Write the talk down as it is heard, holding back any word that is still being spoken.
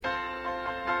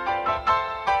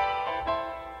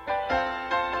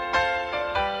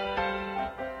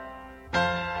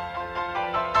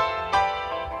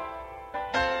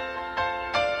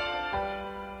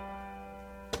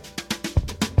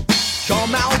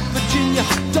Virginia,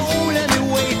 don't let me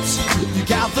wait. You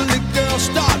Catholic girls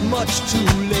start much too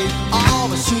late. Oh,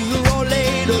 but sooner or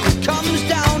later it comes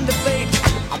down to fate.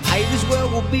 I might as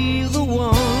well be the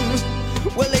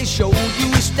one. Well, they showed you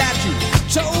a statue,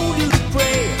 told you to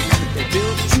pray. They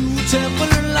built you a temple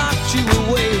and locked you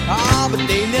away. Ah, but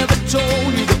they never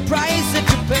told you the price that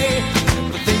you pay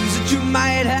for things that you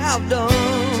might have done.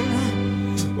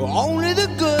 Only the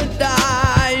good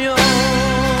die young.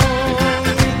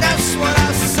 That's what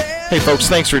I said. Hey, folks,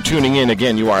 thanks for tuning in.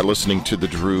 Again, you are listening to The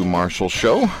Drew Marshall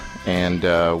Show, and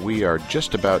we are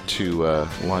just about to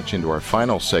launch into our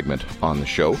final segment on the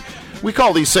show. We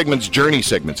call these segments journey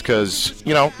segments because,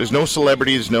 you know, there's no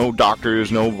celebrities, no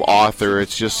doctors, no author.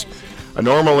 It's just a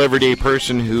normal, everyday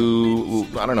person who,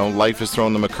 I don't know, life has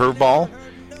thrown them a curveball.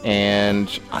 And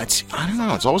I don't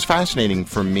know, it's always fascinating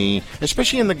for me,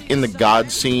 especially in the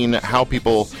God scene, how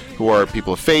people who are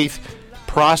people of faith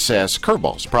process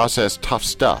curveballs, process tough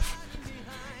stuff.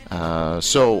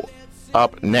 So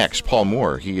up next, Paul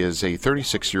Moore. He is a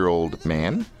 36-year-old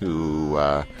man who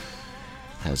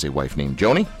has a wife named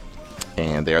Joni.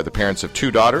 And they are the parents of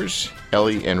two daughters,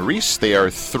 Ellie and Reese. They are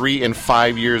 3 and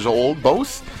 5 years old,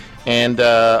 both, and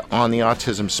on the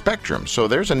autism spectrum. So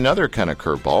there's another kind of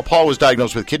curveball. Paul was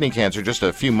diagnosed with kidney cancer just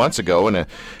a few months ago and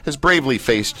has bravely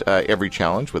faced every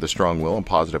challenge with a strong will and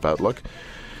positive outlook.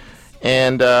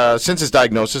 And since his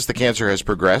diagnosis, the cancer has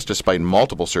progressed despite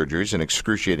multiple surgeries and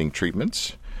excruciating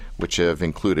treatments, which have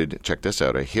included, check this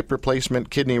out, a hip replacement,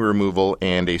 kidney removal,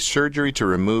 and a surgery to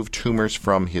remove tumors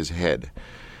from his head.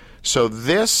 So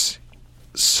this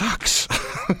sucks.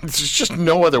 There's just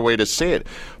no other way to say it.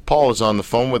 Paul is on the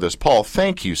phone with us. Paul,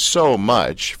 thank you so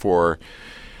much for,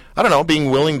 I don't know,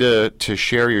 being willing to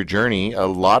share your journey. A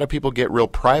lot of people get real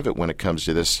private when it comes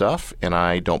to this stuff, and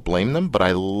I don't blame them, but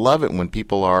I love it when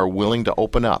people are willing to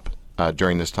open up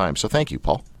during this time. So thank you,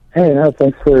 Paul. Hey, no,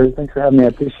 thanks for having me. I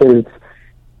appreciate it.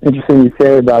 It's interesting you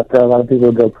say about a lot of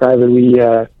people go private. We,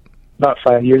 about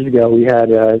 5 years ago, we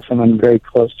had someone very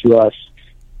close to us,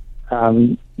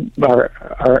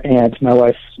 our aunt, my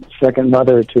wife's second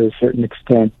mother to a certain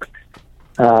extent.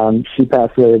 She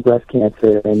passed away of breast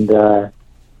cancer, and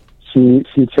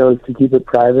she chose to keep it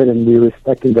private, and we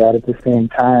respected that. At the same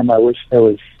time, I wish there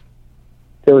was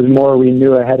more we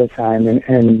knew ahead of time,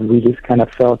 and we just kind of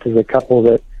felt as a couple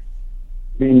that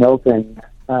being open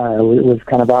was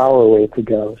kind of our way to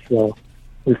go. So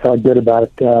we felt good about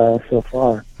it so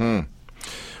far.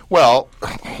 Well,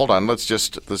 hold on. Let's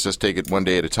just take it one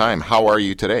day at a time. How are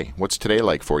you today? What's today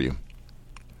like for you?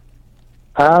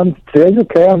 Today's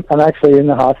okay. I'm actually in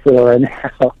the hospital right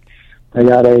now. I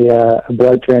got a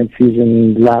blood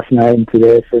transfusion last night and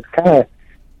today, so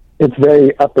it's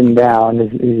very up and down,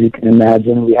 as you can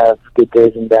imagine. We have good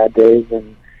days and bad days,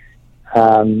 and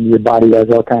your body does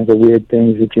all kinds of weird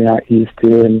things that you're not used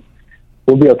to, and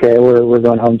we'll be okay. We're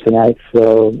going home tonight,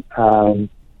 so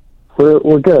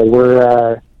we're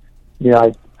good.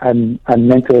 I'm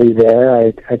mentally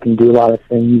there. I can do a lot of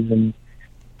things, and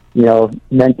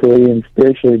mentally and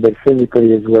spiritually, but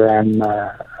physically is where I'm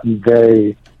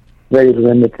very, very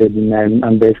limited, and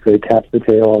I'm basically tapped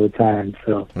potato all the time.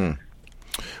 So,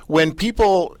 when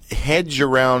people hedge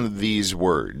around these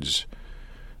words,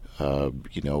 you're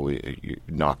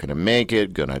not going to make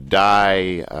it, going to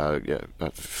die,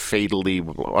 fatally,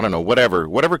 I don't know,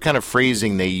 whatever kind of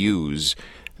phrasing they use.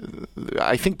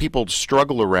 I think people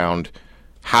struggle around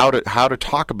how to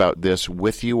talk about this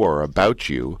with you or about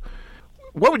you.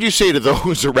 What would you say to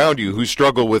those around you who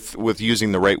struggle with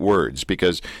using the right words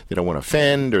because they don't want to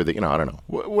offend or I don't know.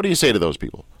 What do you say to those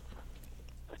people?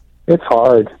 It's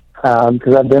hard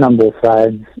because I've been on both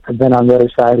sides. I've been on the other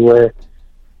side where,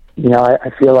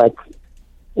 I feel like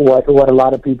what a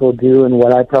lot of people do and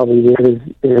what I probably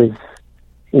did is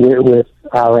with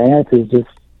our aunt is just,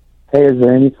 hey, is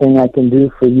there anything I can do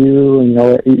for you?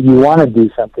 You want to do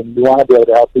something. You want to be able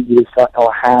to help, but you just don't know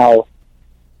how.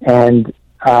 And,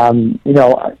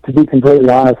 to be completely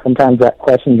honest, sometimes that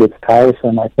question gets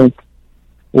tiresome. I think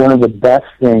one of the best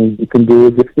things you can do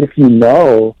is if you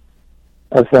know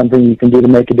of something you can do to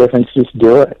make a difference, just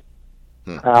do it.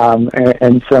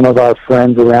 And some of our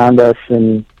friends around us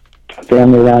and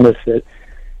family around us that,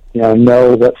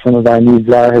 know what some of our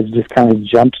needs are has just kind of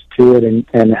jumped to it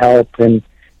and helped. And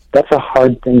that's a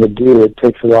hard thing to do. It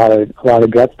takes a lot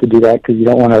of guts to do that because you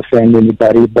don't want to offend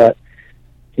anybody. But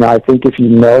I think if you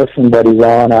know somebody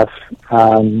well enough,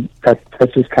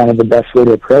 that's just kind of the best way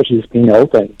to approach it, is being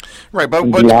open. Right, but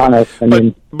be honest.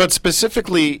 But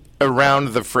specifically around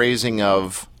the phrasing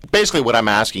of, basically what I'm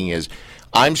asking is,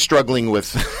 I'm struggling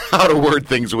with how to word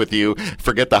things with you.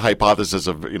 Forget the hypothesis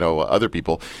of other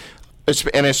people,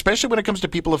 and especially when it comes to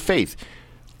people of faith.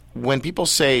 when people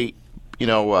say,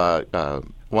 I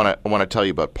want to tell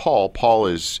you about Paul. Paul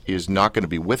is not going to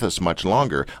be with us much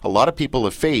longer. A lot of people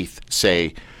of faith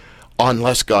say,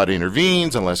 unless God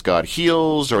intervenes, unless God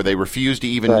heals, or they refuse to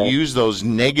even use those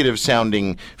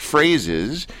negative-sounding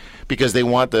phrases because they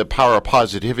want the power of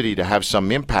positivity to have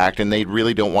some impact, and they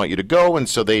really don't want you to go, and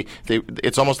so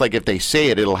it's almost like if they say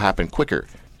it, it'll happen quicker.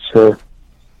 Sure.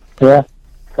 Yeah,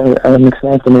 that makes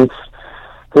sense. I mean,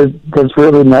 there's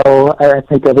really no, I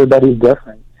think everybody's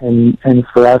different, and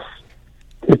for us,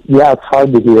 it's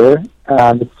hard to hear.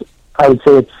 I would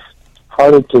say it's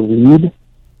harder to read.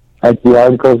 Like the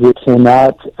articles that came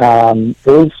out, it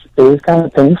was kind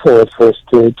of painful at first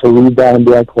to read that and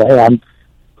be like, well, hey,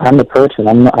 I'm a person.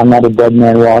 I'm not a dead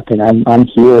man walking. I'm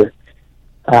here.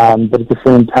 But at the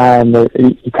same time,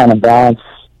 you kind of balance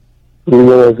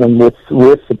realism with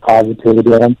the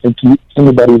positivity. I don't think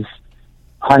anybody's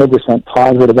 100%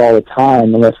 positive all the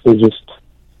time unless they're just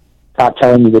not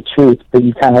telling you the truth. But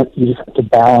you just have to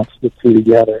balance the two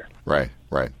together. Right.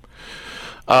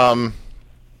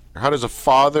 How does a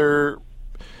father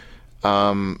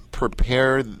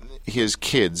prepare his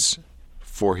kids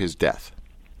for his death?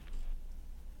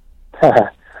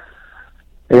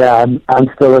 Yeah, I'm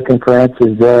still looking for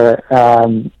answers there.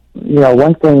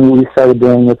 One thing we started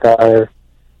doing with our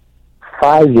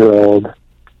 5-year-old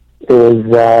is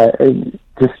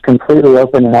just completely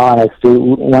open and honest.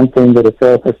 One thing that a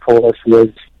therapist told us was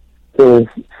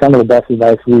some of the best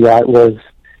advice we got was,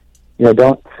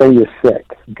 don't say you're sick,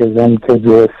 because then kids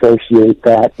will associate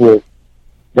that with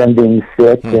them being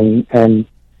sick, and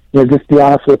just be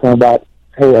honest with them about,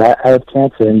 hey, I have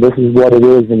cancer, and this is what it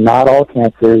is, and not all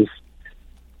cancers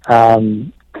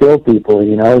kill people,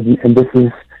 and this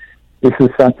is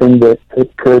something that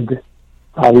it could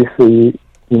obviously,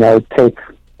 take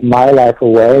my life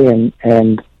away,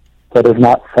 and but is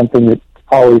not something that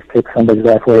always takes somebody's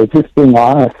life away. Just being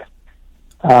honest,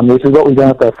 which is what we've done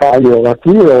with our 5-year-old. Our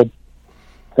 3-year-old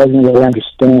doesn't really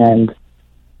understand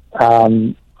a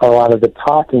lot of the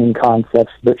talking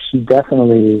concepts, but she gets it.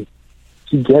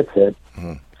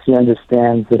 Mm-hmm. She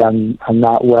understands that I'm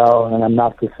not well, and I'm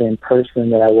not the same person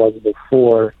that I was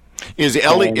before. Is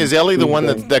Ellie the one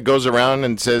that goes around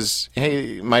and says,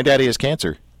 "Hey, my daddy has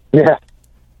cancer"? Yeah.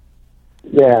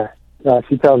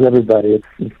 She tells everybody.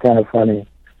 It's kind of funny.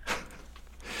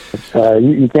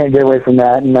 You can't get away from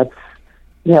that, and that's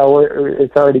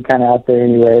it's already kind of out there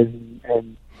anyways.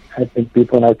 And I think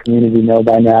people in our community know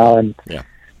by now. And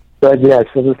but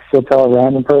she'll tell a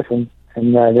random person,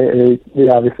 and they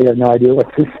obviously have no idea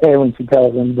what to say when she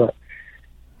tells them. But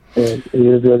it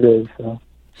is what it is. So.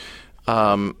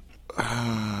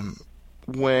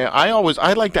 When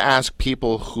I like to ask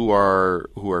people who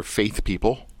are faith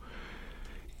people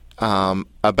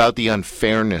about the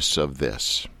unfairness of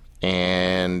this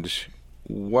and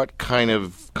what kind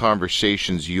of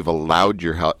conversations you've allowed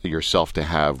yourself to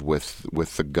have with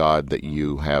the God that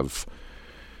you have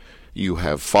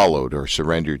followed or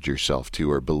surrendered yourself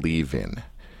to or believe in.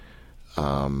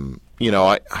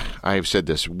 I've said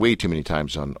this way too many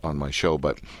times on my show,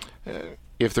 but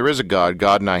if there is a God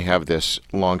and I have this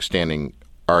long-standing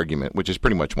argument, which is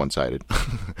pretty much one-sided,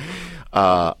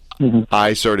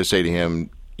 I sort of say to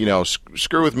him,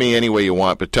 screw with me any way you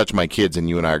want, but touch my kids and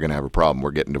you and I are going to have a problem.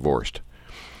 We're getting divorced.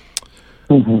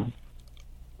 Mm-hmm.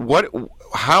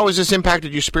 How has this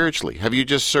impacted you spiritually? Have you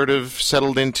just sort of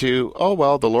settled into, oh,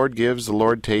 well, the Lord gives, the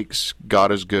Lord takes,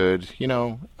 God is good,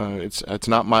 it's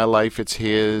not my life, it's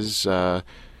His, or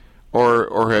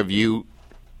have you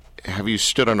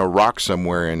stood on a rock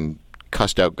somewhere and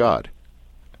cussed out God,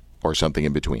 or something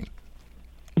in between?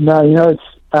 No, it's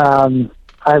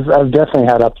I've definitely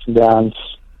had ups and downs.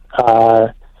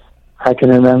 I can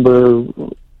remember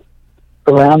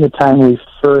around the time we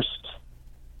first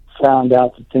found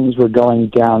out that things were going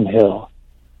downhill,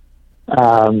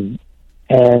 and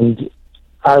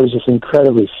I was just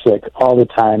incredibly sick all the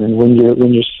time. And when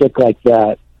you're sick like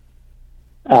that,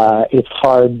 it's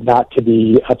hard not to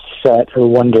be upset or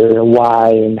wonder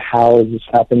why and how is this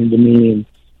happening to me.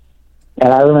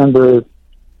 And I remember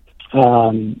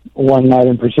one night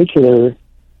in particular,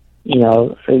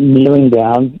 kneeling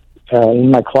down in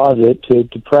my closet to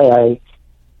pray.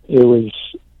 It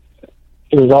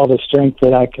was all the strength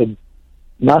that I could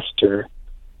muster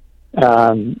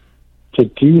to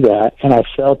do that, and I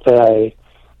felt that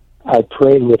I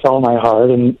prayed with all my heart,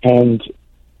 and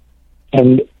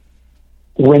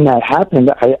when that happened,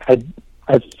 I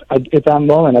at that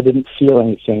moment I didn't feel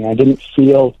anything. I didn't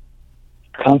feel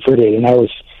comforted, and I was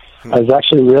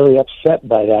actually really upset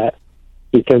by that,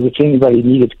 because if anybody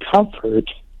needed comfort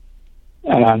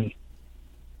in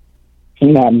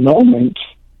that moment,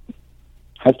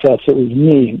 I felt it was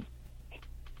me.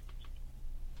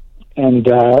 And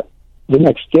the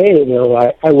next day, though,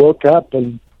 I woke up,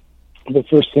 and the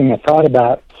first thing I thought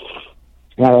about,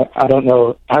 and I don't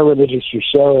know how religious your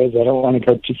show is. I don't want to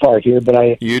go too far here,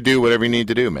 but You do whatever you need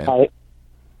to do, man.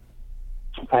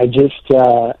 I just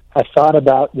I thought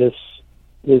about this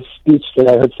speech that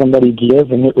I heard somebody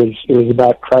give, and it was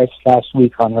about Christ's last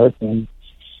week on earth, and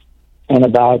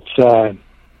about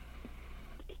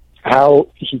how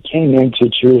he came into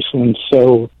Jerusalem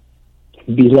so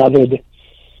beloved,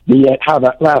 but yet how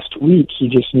that last week he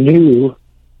just knew,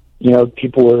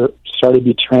 people started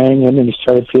betraying him, and he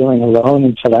started feeling alone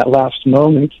until that last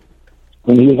moment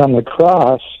when he was on the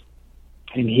cross,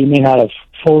 and he may not have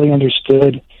fully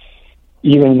understood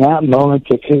even in that moment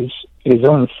that his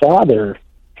own father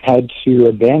had to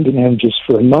abandon him just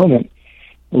for a moment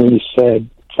when he said,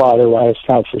 "Father, why hast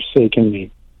thou forsaken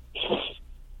me?"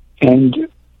 And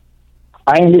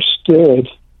I understood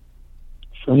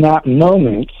from that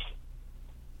moment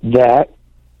that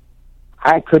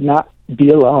I could not be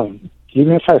alone.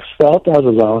 Even if I felt I was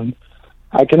alone,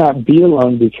 I could not be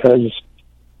alone because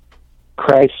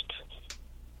Christ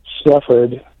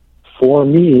suffered for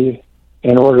me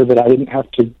in order that I didn't have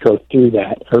to go through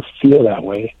that or feel that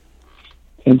way.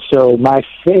 And so my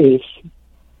faith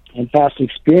and past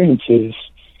experiences,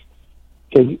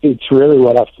 it's really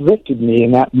what uplifted me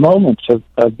in that moment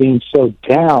of being so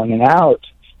down and out,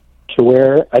 to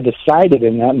where I decided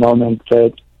in that moment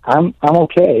that I'm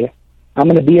okay. I'm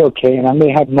going to be okay, and I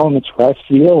may have moments where I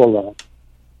feel alone.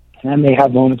 And I may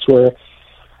have moments where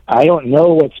I don't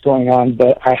know what's going on,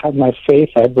 but I have my faith.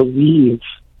 I believe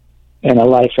in a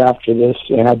life after this,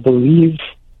 and I believe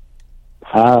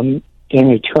in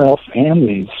eternal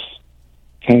families.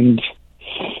 And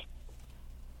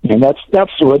that's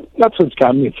what's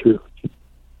gotten me through.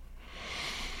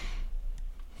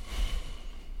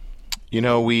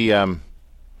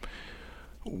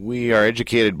 We are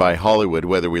educated by Hollywood,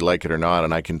 whether we like it or not,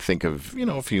 and I can think of,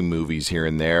 a few movies here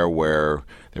and there where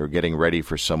they were getting ready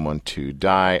for someone to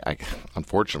die.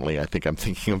 Unfortunately, I think I'm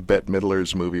thinking of Bette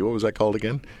Midler's movie. What was that called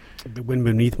again? The Wind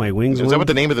Beneath My Wings. Is that what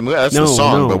the name of the movie? That's the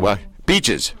song. No. But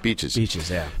Beaches. Beaches,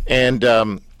 yeah. And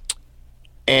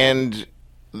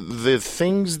the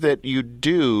things that you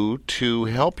do to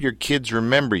help your kids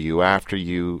remember you after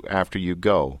you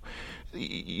go.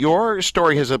 Your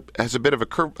story has a bit of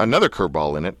another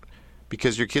curveball in it,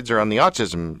 because your kids are on the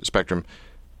autism spectrum.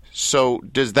 So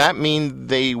does that mean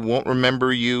they won't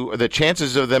remember you, or the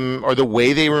chances of them, or the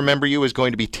way they remember you is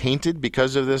going to be tainted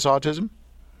because of this autism?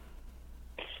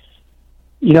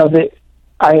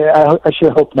 I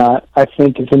sure hope not. I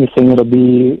think if anything, it'll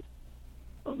be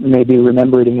maybe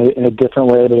remembered in a different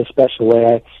way, but a special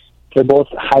way. They're both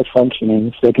high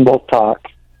functioning, so they can both talk.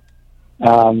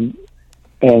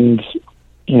 And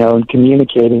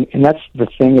communicating. And that's the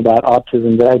thing about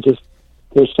autism, that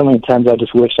there's so many times I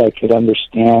just wish I could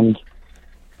understand,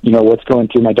 what's going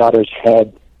through my daughter's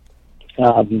head.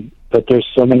 But there's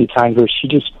so many times where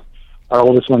our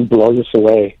oldest one blows us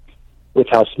away with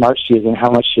how smart she is and how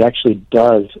much she actually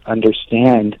does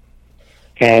understand.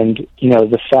 And,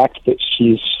 the fact that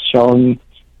she's shown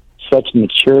such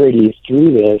maturity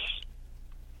through this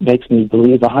makes me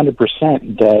believe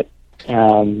 100% that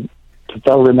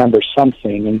they'll remember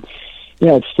something. And,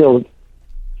 it still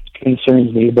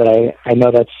concerns me, but I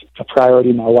know that's a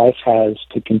priority my wife has,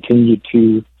 to continue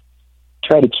to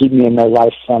try to keep me in their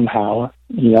life somehow.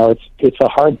 It's a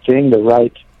hard thing to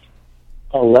write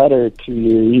a letter to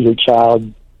your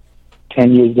child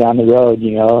 10 years down the road,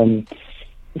 and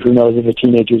who knows if a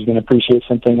teenager is going to appreciate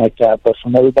something like that. But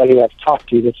from everybody I've talked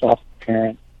to that's off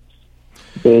parent,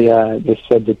 they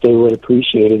said that they would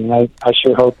appreciate it, and I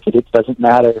sure hope that it doesn't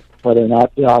matter whether or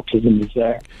not the autism is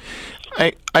there.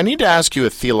 I need to ask you a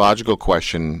theological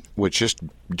question, which just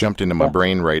jumped into my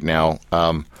brain right now.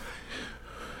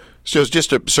 So just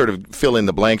to sort of fill in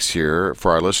the blanks here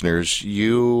for our listeners,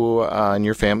 you and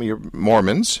your family, you're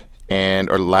Mormons,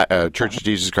 or Church of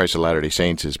Jesus Christ of Latter-day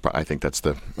Saints is, I think that's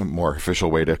the more official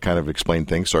way to kind of explain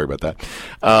things. Sorry about that.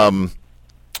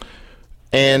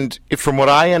 And from what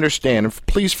I understand,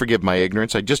 please forgive my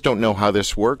ignorance, I just don't know how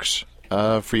this works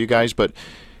for you guys, but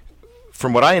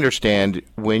from what I understand,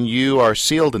 when you are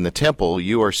sealed in the temple,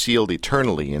 you are sealed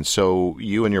eternally, and so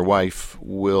you and your wife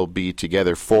will be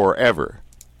together forever.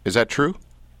 Is that true?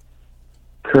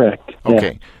 Correct.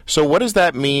 Okay. Yeah. So what does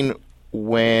that mean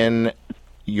when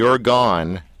you're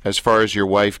gone, as far as your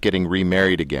wife getting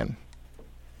remarried again?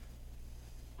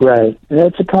 Right. And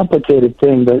it's a complicated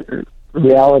thing, but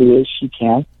reality is she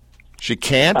can. She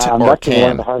can't or that's can?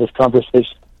 One of the hardest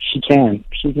conversations. She can.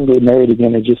 She can get married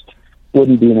again. It just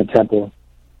wouldn't be in a temple.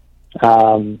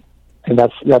 and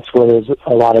that's where there's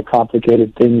a lot of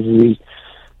complicated things we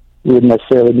wouldn't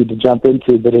necessarily need to jump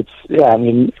into. But I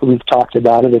mean, we've talked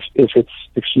about it. If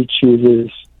she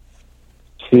chooses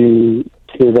to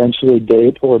eventually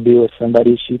date or be with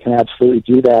somebody, she can absolutely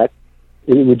do that.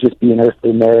 It would just be an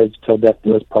earthly marriage till death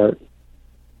do us part.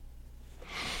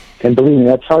 And believe me,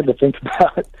 that's hard to think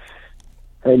about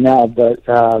right now. But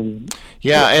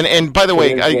and by the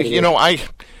way,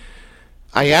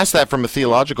 I asked that from a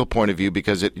theological point of view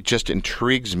because it just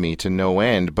intrigues me to no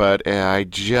end. But I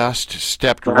just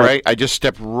stepped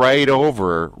right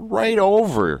over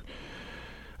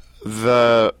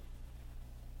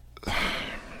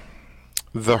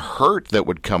the hurt that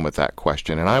would come with that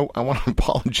question. And I want to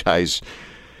apologize.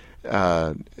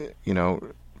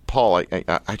 Paul,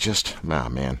 I just,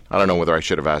 man, I don't know whether I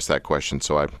should have asked that question.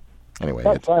 So anyway.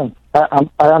 That's fine. I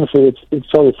honestly, it's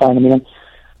totally fine. I mean,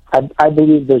 I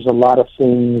believe there's a lot of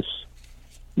things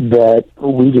that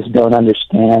we just don't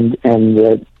understand, and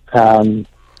that,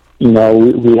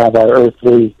 we have our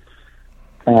earthly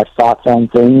thoughts on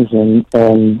things, and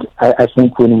I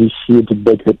think when we see the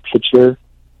bigger picture,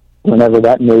 whenever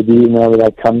that may be, whenever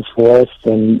that comes for us,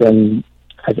 then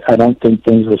I don't think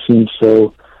things will seem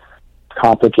so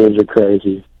complicated or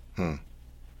crazy.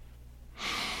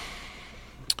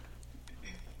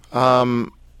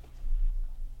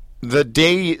 The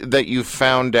day that you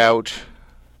found out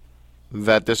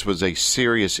that this was a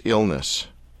serious illness,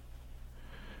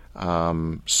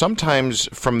 sometimes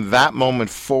from that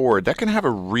moment forward, that can have it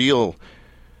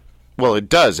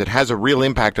has a real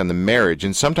impact on the marriage,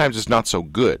 and sometimes it's not so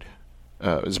good.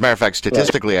 As a matter of fact,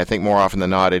 statistically, I think more often than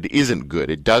not, it isn't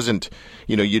good. It doesn't,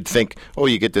 you'd think,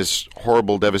 you get this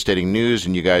horrible, devastating news,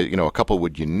 and you guys, a couple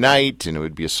would unite, and it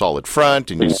would be a solid front,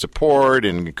 and you'd support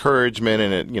and encouragement,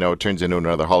 and it turns into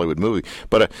another Hollywood movie.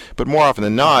 But more often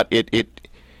than not, it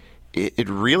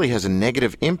really has a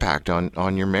negative impact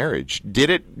on your marriage. Did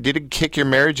it kick your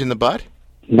marriage in the butt?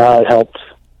 No, it helped.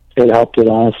 It helped it,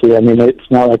 honestly. I mean,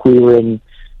 it's not like we were in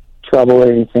trouble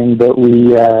or anything, but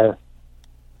we.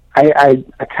 I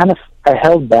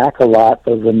held back a lot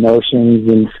of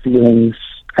emotions and feelings,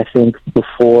 I think,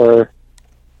 before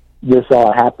this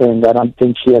all happened. I don't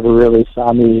think she ever really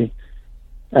saw me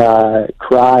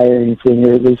cry or anything,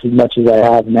 or at least as much as I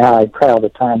have now. I cry all the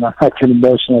time. I'm like an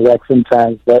emotional wreck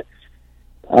sometimes, but,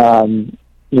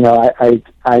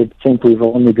 I think we've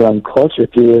only grown closer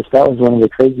through this. That was one of the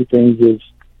crazy things is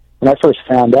when I first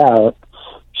found out,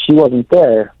 she wasn't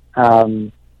there.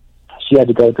 She had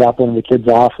to go drop one of the kids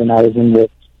off, and I was in the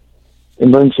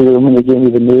emergency room when they gave me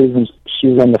the news, and she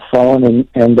was on the phone,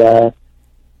 and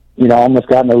almost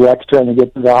got in a wreck trying to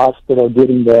get to the hospital,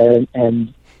 getting there.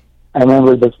 And I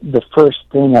remember the first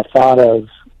thing I thought of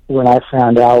when I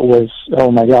found out was, oh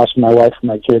my gosh, my wife and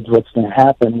my kids, what's going to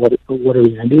happen? What are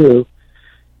we going to do?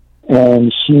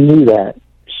 And she knew that.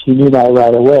 She knew that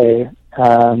right away.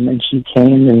 And she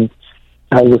came, and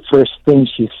the first thing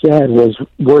she said was,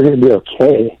 we're going to be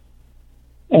okay.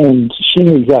 And she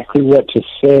knew exactly what to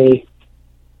say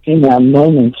in that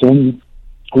moment, and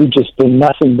we've just been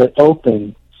nothing but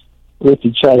open with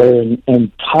each other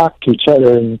and talk to each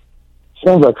other, and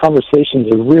some of our conversations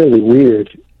are really weird.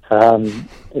 I mean,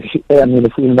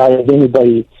 if we invited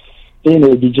anybody in, it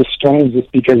would be just strange just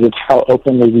because of how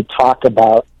openly we talk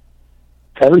about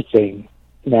everything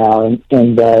now, and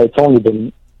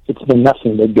it's been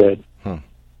nothing but good.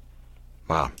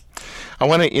 Wow. I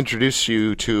want to introduce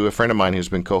you to a friend of mine who's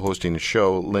been co-hosting the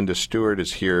show. Linda Stewart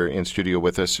is here in studio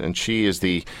with us, and she is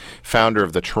the founder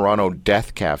of the Toronto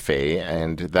Death Cafe,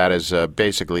 and that is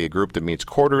basically a group that meets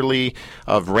quarterly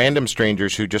of random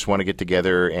strangers who just want to get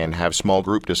together and have small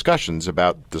group discussions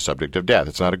about the subject of death.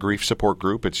 It's not a grief support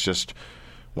group. It's just,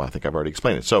 I think I've already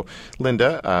explained it. So,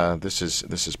 Linda, this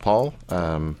is Paul.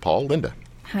 Paul, Linda.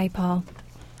 Hi, Paul.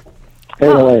 Hey,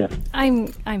 how are you?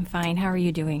 I'm fine. How are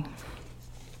you doing?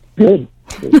 Good.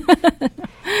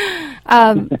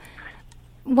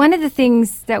 One of the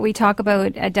things that we talk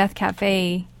about at Death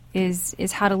Cafe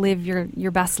is how to live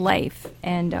your best life.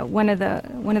 And one of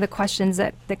the questions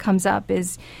that comes up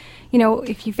is,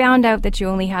 if you found out that you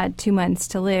only had 2 months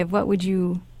to live, what would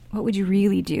you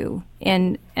really do?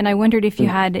 And I wondered if you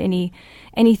had any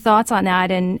thoughts on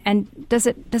that, and does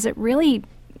it really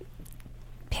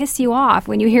piss you off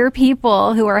when you hear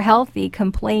people who are healthy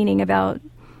complaining about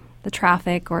the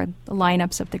traffic or the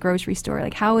lineups of the grocery store?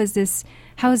 Like, how has this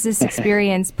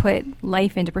experience put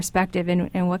life into perspective,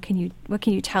 and what can you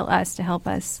tell us to help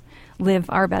us live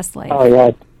our best life? Oh yeah,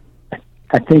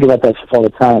 I think about that stuff all the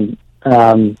time.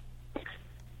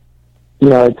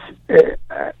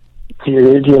 To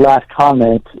your last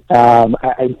comment, I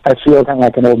feel kind of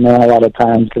like an old man a lot of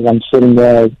times because I'm sitting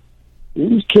there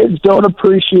these kids don't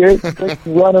appreciate they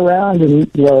can run around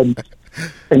and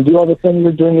and do all the things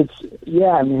they're doing.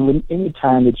 I mean, any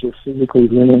time that you're physically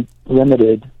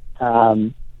limited,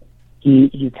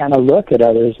 you kind of look at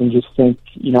others and just think,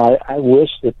 I wish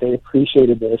that they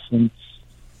appreciated this. And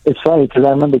it's funny because I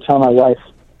remember telling my wife,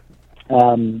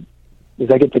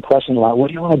 because I get the question a lot, what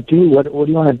do you want to do? What do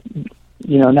you want to,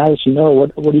 now that you know,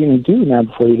 what are you going to do now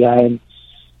before you die? And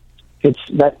it's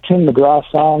that Tim McGraw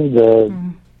song,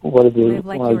 what is it? Live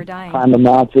like you were dying. Climb a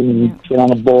mountain and get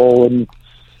on a bowl and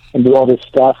do all this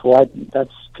stuff. Well,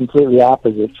 that's completely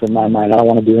opposite from my mind. I don't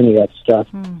want to do any of that stuff,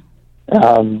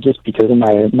 just because of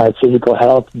my physical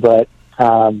health. But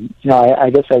I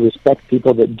guess I respect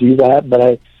people that do that.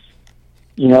 But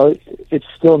it's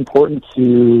still important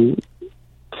to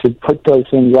put those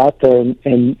things out there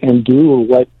and do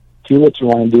what you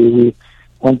want to do.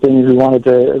 One thing is we wanted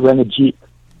to rent a Jeep,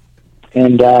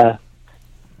 and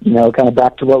kind of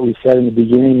back to what we said in the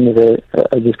beginning of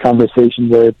this conversation,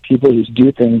 where people just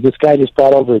do things. This guy just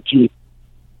brought over a Jeep,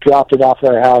 dropped it off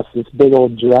at our house, this big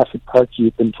old Jurassic Park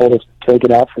Jeep, and told us to take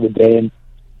it out for the day. And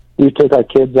we took our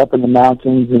kids up in the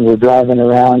mountains, and we're driving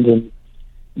around and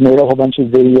made a whole bunch of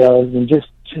videos and just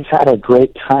had a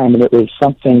great time. And it was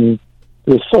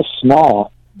so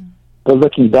small, but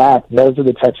looking back, those are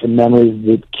the types of memories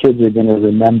that kids are going to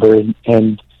remember.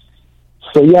 And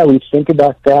so, we think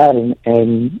about that,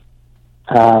 and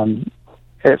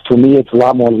for me, it's a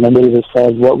lot more limited as far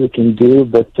as what we can do.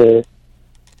 But I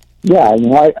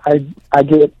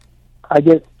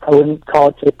wouldn't call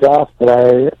it ticked off, but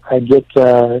I get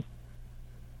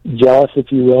jealous,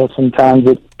 if you will, sometimes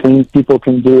at things people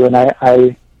can do, and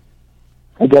I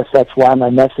guess that's why my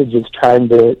message has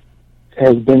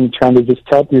been trying to just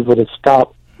tell people to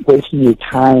stop wasting your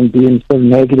time being so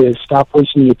negative, stop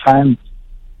wasting your time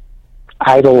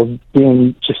idle,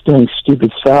 doing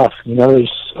stupid stuff.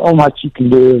 There's so much you can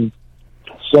do and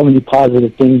so many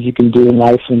positive things you can do in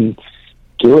life, and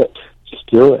do it. Just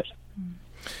do it.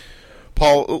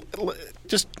 Paul,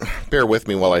 just bear with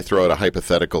me while I throw out a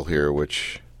hypothetical here,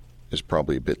 which is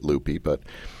probably a bit loopy, but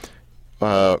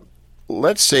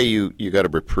let's say you got a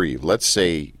reprieve. Let's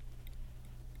say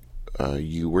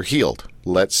you were healed.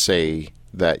 Let's say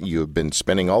that you have been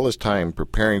spending all this time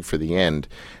preparing for the end,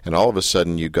 and all of a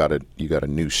sudden you got a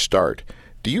new start.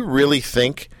 Do you really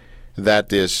think that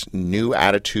this new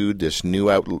attitude, this new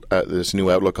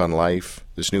outlook on life,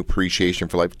 this new appreciation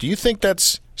for life, do you think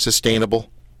that's sustainable?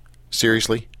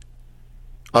 Seriously?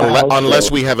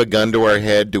 Unless we have a gun to our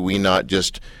head, do we not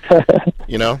just, I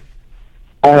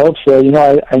hope so.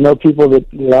 I know people that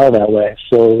are that way,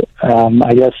 so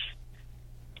I guess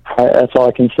that's all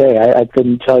I can say. I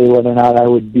couldn't tell you whether or not I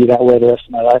would be that way the rest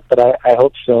of my life, but I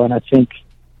hope so. And I think,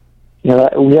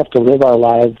 we have to live our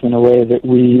lives in a way that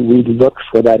we look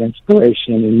for that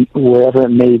inspiration, and wherever it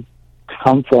may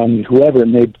come from, whoever it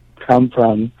may come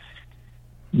from,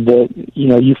 that,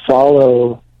 you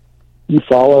follow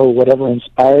whatever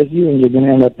inspires you, and you're going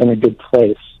to end up in a good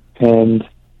place. And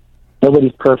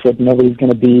nobody's perfect. Nobody's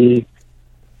going to be,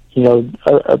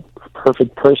 a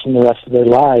perfect person the rest of their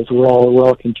lives. We're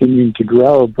all continuing to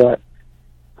grow, but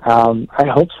I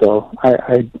hope so.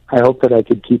 I hope that I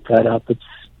could keep that up.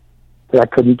 I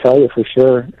couldn't tell you for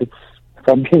sure. If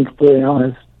I'm being completely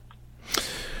honest.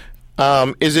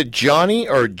 Is it Johnny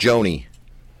or Joni?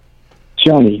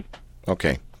 Joni.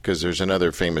 Okay, because there's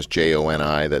another famous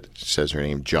Joni that says her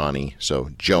name Johnny, so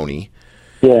Joni.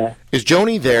 Yeah. Is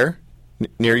Joni there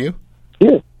near you?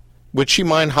 Yeah. Would she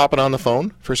mind hopping on the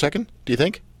phone for a second, do you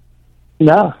think?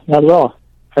 No, not at all.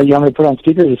 You want me to put on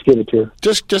speaker or just give it to her?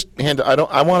 Just hand it.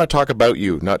 I want to talk about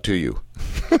you, not to you.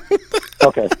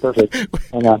 Okay, perfect.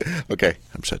 Hang on. Okay,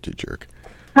 I'm such a jerk.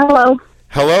 Hello.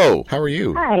 Hello. How are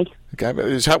you? Hi.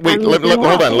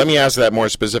 Hold on. Let me ask that more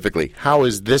specifically. How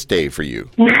is this day for you?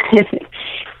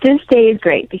 This day is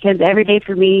great because every day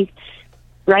for me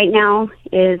right now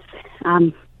is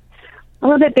a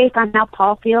little bit based on how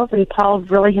Paul feels, and Paul's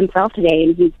really himself today,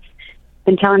 and he's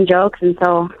been telling jokes, and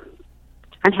so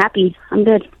I'm happy. I'm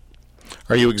good.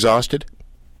 Are you exhausted?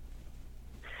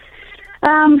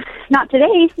 Not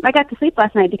today. I got to sleep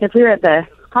last night because we were at the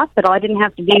hospital. I didn't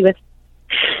have to be with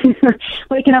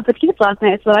waking up with kids last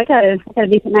night, so I got a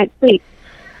decent night's sleep.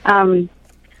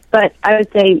 But I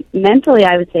would say mentally,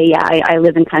 yeah, I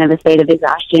live in kind of a state of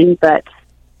exhaustion, but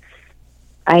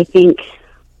I think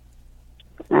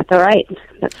that's all right.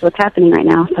 That's what's happening right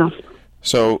now.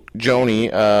 So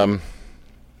Joni,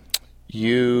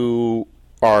 you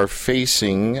are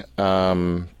facing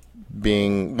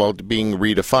being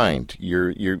redefined.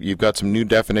 You've got some new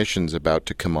definitions about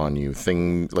to come on you.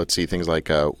 Let's see, things like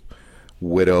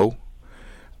widow,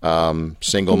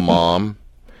 single mom.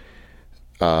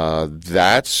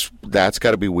 that's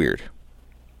got to be weird.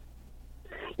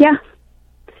 Yeah.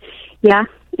 Yeah,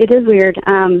 it is weird.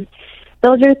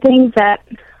 Those are things that,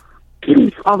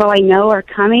 although I know are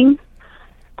coming,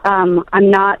 I'm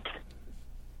not.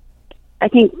 I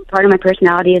think part of my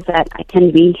personality is that I tend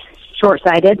to be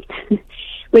short-sighted,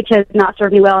 which has not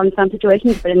served me well in some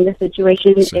situations, but in this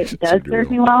situation, it does serve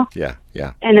me well. Yeah,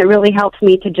 yeah. And it really helps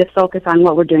me to just focus on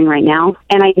what we're doing right now.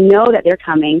 And I know that they're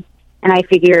coming, and I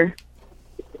figure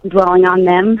dwelling on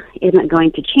them isn't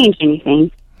going to change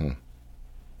anything.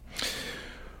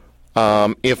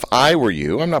 If I were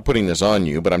you, I'm not putting this on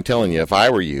you, but I'm telling you, if I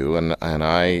were you and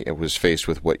I was faced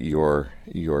with what you're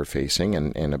facing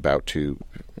and about to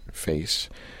face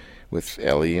with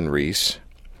Ellie and Reese,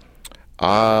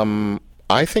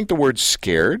 I think the word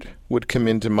scared would come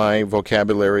into my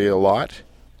vocabulary a lot.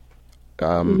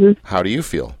 How do you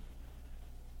feel?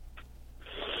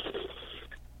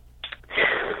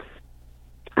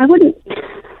 I wouldn't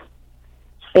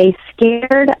say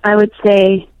scared. I would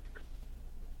say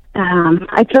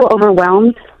I feel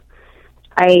overwhelmed.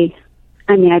 I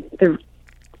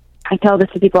tell this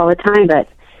to people all the time, but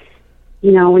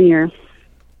when you're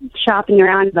shopping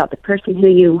around about the person who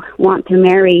you want to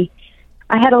marry,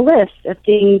 I had a list of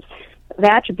things, of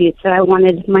attributes that I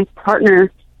wanted my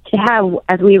partner to have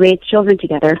as we raised children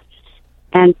together.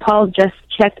 And Paul just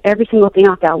checked every single thing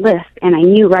off that list, and I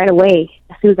knew right away,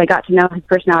 as soon as I got to know his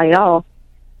personality at all,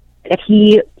 that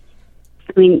this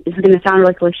is going to sound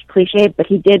really cliche, but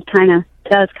he does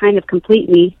kind of complete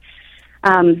me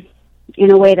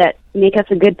in a way that make us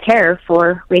a good pair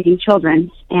for raising children.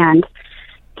 And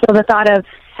so the thought of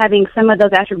having some of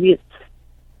those attributes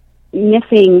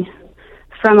missing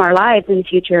from our lives in the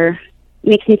future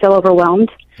makes me feel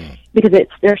overwhelmed, because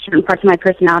there are certain parts of my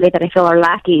personality that I feel are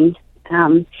lacking.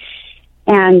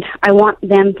 And I want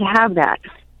them to have that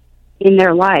in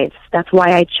their lives. That's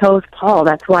why I chose Paul.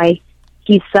 That's why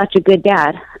he's such a good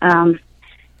dad.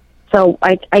 So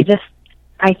I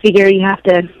figure you have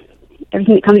to,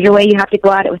 everything that comes your way, you have to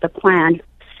go at it with a plan.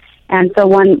 And so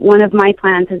one of my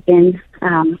plans has been,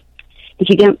 if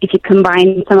you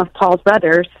combine some of Paul's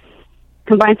brothers,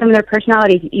 combine some of their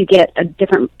personalities, you get a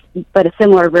different but a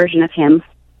similar version of him.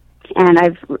 And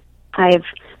I've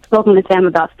spoken with them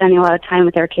about spending a lot of time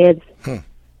with their kids,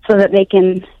 so that they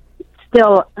can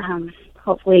still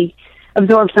hopefully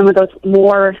absorb some of those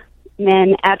more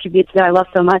men attributes that I love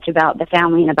so much about the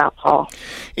family and about Paul.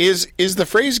 Is the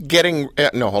phrase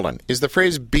is the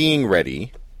phrase being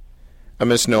ready a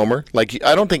misnomer? Like,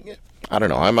 I don't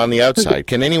know, I'm on the outside.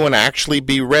 Can anyone actually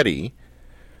be ready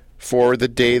for the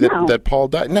day that Paul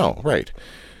died? No, right.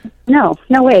 No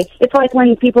way. It's like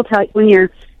when people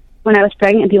when I was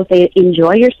pregnant, and people say,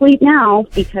 enjoy your sleep now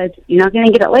because you're not going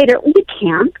to get it later. Well, you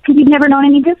can't, because you've never known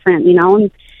any different,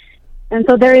 and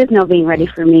so there is no being ready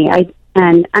for me. I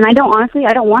don't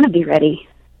want to be ready.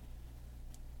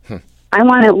 I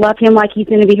want to love him like he's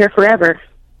going to be here forever.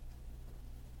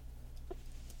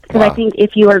 Because I think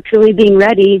if you are truly being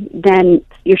ready, then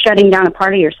you're shutting down a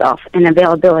part of yourself and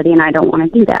availability, and I don't want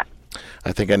to do that.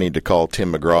 I think I need to call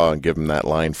Tim McGraw and give him that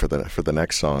line for the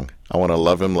next song. I want to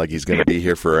love him like he's going to be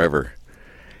here forever.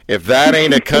 If that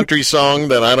ain't a country song,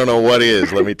 then I don't know what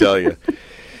is, let me tell you.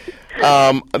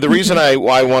 The reason I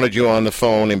wanted you on the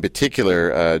phone in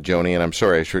particular, Joni, and I'm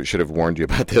sorry, I should have warned you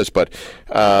about this, but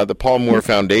the Paul Moore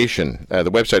Foundation,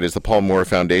 the website is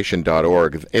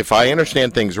thepaulmoorefoundation.org. If I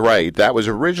understand things right, that was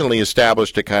originally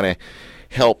established to kind of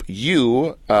help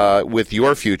you with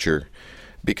your future,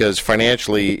 because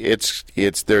financially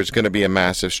there's going to be a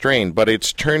massive strain, but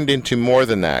it's turned into more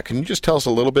than that. Can you just tell us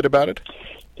a little bit about it?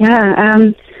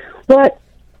 Yeah, what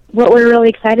we're really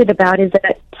excited about is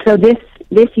that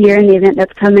this year, in the event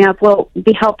that's coming up, will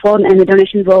be helpful, and the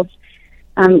donations will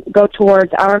go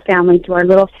towards our family, to our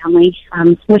little family,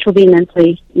 which will be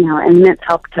immensely, immense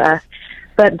help to us.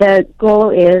 But the goal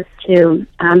is to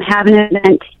have an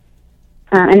event,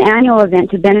 an annual event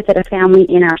to benefit a family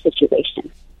in our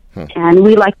situation. And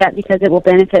we like that because it will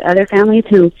benefit other families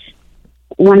who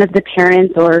one of the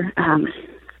parents or,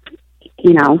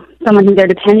 someone who they're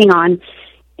depending on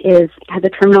has a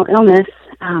terminal illness,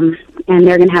 and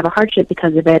they're going to have a hardship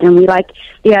because of it. And we like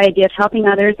the idea of helping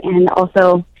others and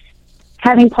also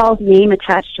having Paul's name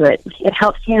attached to it. It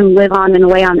helps him live on in a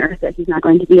way on earth that he's not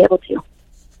going to be able to.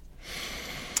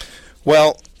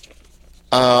 Well,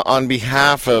 on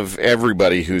behalf of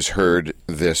everybody who's heard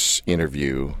this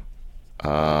interview,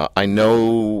 I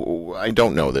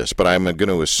don't know this, but I'm going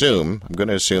to assume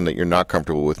that you're not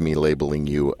comfortable with me labeling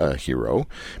you a hero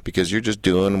because you're just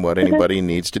doing what anybody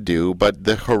needs to do. But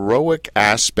the heroic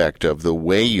aspect of the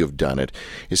way you've done it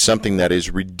is something that is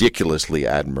ridiculously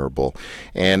admirable.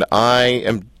 And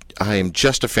I am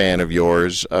just a fan of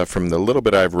yours from the little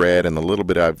bit I've read and the little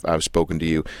bit I've spoken to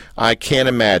you. I can't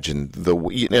imagine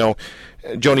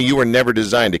Joni, you were never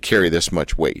designed to carry this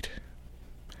much weight.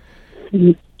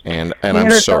 Mm-hmm. And I I'm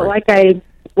never sorry. felt like I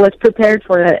was prepared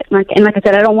for it. Like I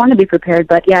said, I don't want to be prepared,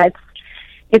 but yeah,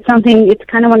 it's something. It's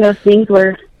kind of one of those things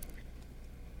where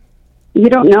you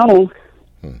don't know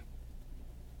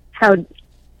how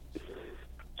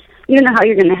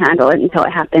you're going to handle it until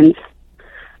it happens.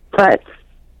 But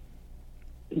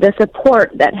the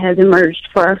support that has emerged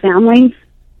for our family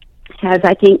has,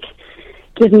 I think,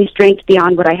 given me strength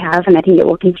beyond what I have, and I think it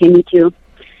will continue to.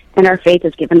 And our faith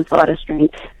has given us a lot of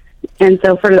strength. And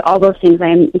so for all those things, I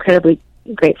am incredibly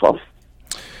grateful.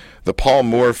 The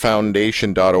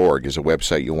paulmoorefoundation.org is a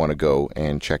website you'll want to go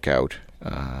and check out.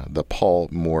 The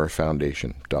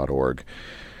paulmoorefoundation.org.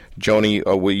 Joni,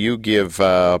 will you give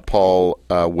Paul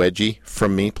a wedgie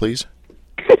from me, please?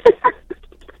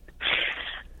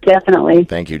 Definitely.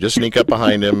 Thank you. Just sneak up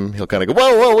behind him. He'll kind of go,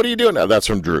 whoa, what are you doing now? That's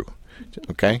from Drew.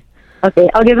 Okay? Okay,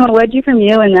 I'll give him a wedgie from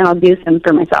you, and then I'll do some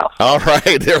for myself. All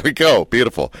right, there we go.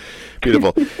 Beautiful.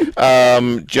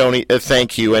 Joni,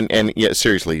 thank you. And yeah,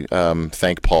 seriously,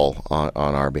 thank Paul on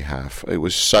our behalf. It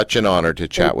was such an honor to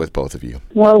chat with both of you.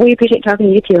 Well, we appreciate talking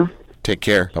to you, too. Take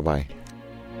care. Bye-bye.